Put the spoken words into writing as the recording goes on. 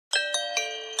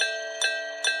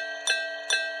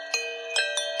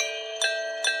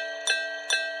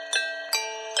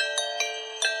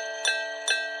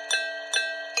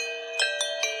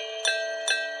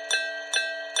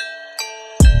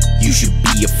You should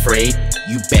be afraid,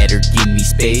 you better give me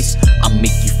space. I'll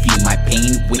make you feel my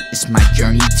pain, witness my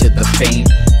journey to the fame.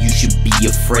 You should be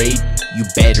afraid, you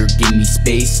better give me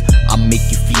space. I'll make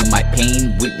you feel my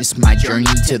pain, witness my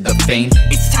journey to the fame.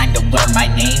 It's time to learn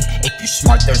my name. If you're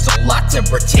smart, there's a lot to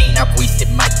retain. I've wasted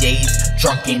my days,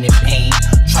 drunken in pain,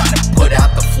 trying to put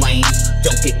out the flames.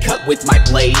 Don't get cut with my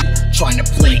blade, trying to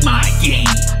play my game.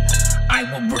 I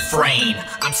will refrain,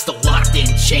 I'm still locked in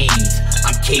chains.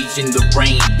 I'm caged in the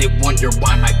rain, they wonder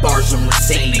why my bars are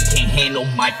insane. They can't handle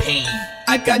my pain.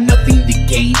 I've got nothing to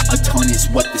gain, a ton is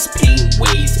what this pain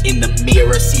weighs. In the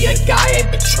mirror, see a guy I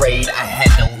betrayed. I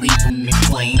had to leave him in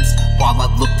flames, while I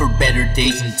look for better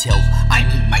days until I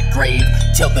meet my grave.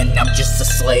 Till then I'm just a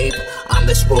slave, on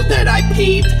this road that I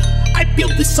paved. I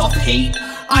built this off hate,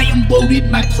 I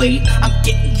unloaded my plate. I'm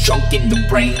getting drunk in the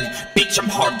rain, bitch, I'm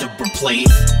hard to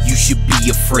replace. You should be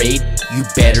afraid, you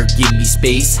better give me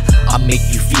space. I'll make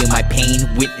you feel my pain,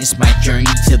 witness my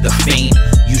journey to the fame.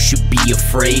 You should be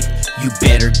afraid, you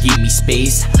better give me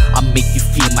space. I'll make you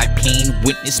feel my pain,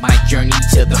 witness my journey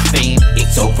to the fame.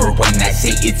 It's over when I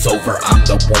say it's over, I'm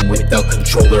the one with the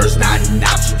controller. It's not an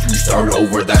option to start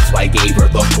over, that's why I gave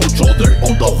her the cold shoulder.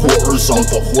 All the horrors, all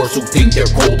the whores who think they're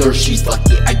colder. She's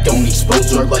lucky I don't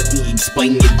expose her, let me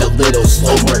explain it a little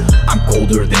slower. I'm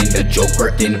colder than the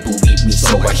Joker, didn't believe me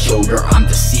so I showed her. I'm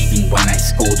deceiving when I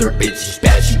scold her, bitch she's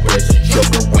bad, she wears a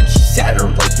joker. When she's sad her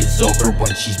life is over,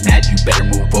 when she's mad you better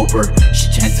move over. She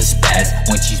tends to spaz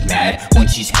when she's mad, when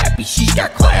she's happy she's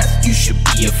got class. You should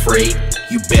be afraid,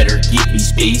 you better give me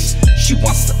space. She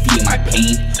wants to feel my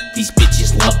pain, these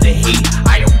bitches love to hate.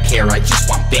 I don't care, I just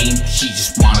want fame, she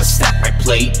just wanna stack my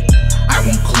plate. I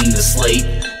won't clean the slate,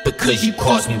 because you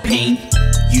caused me pain.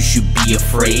 You should be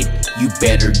afraid, you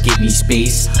better give me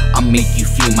space. I'll make you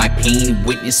feel my pain,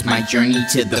 witness my journey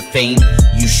to the fame.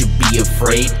 You should be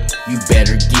afraid, you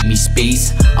better give me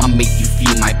space. I'll make you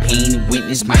feel my pain,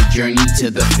 witness my journey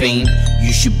to the fame.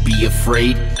 You should be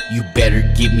afraid, you better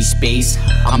give me space.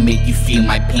 I'll make you feel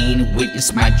my pain,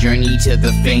 witness my journey to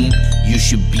the fame. You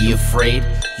should be afraid,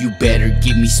 you better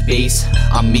give me space.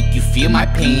 I'll make you feel my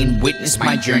pain, witness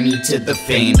my journey to the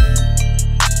fame.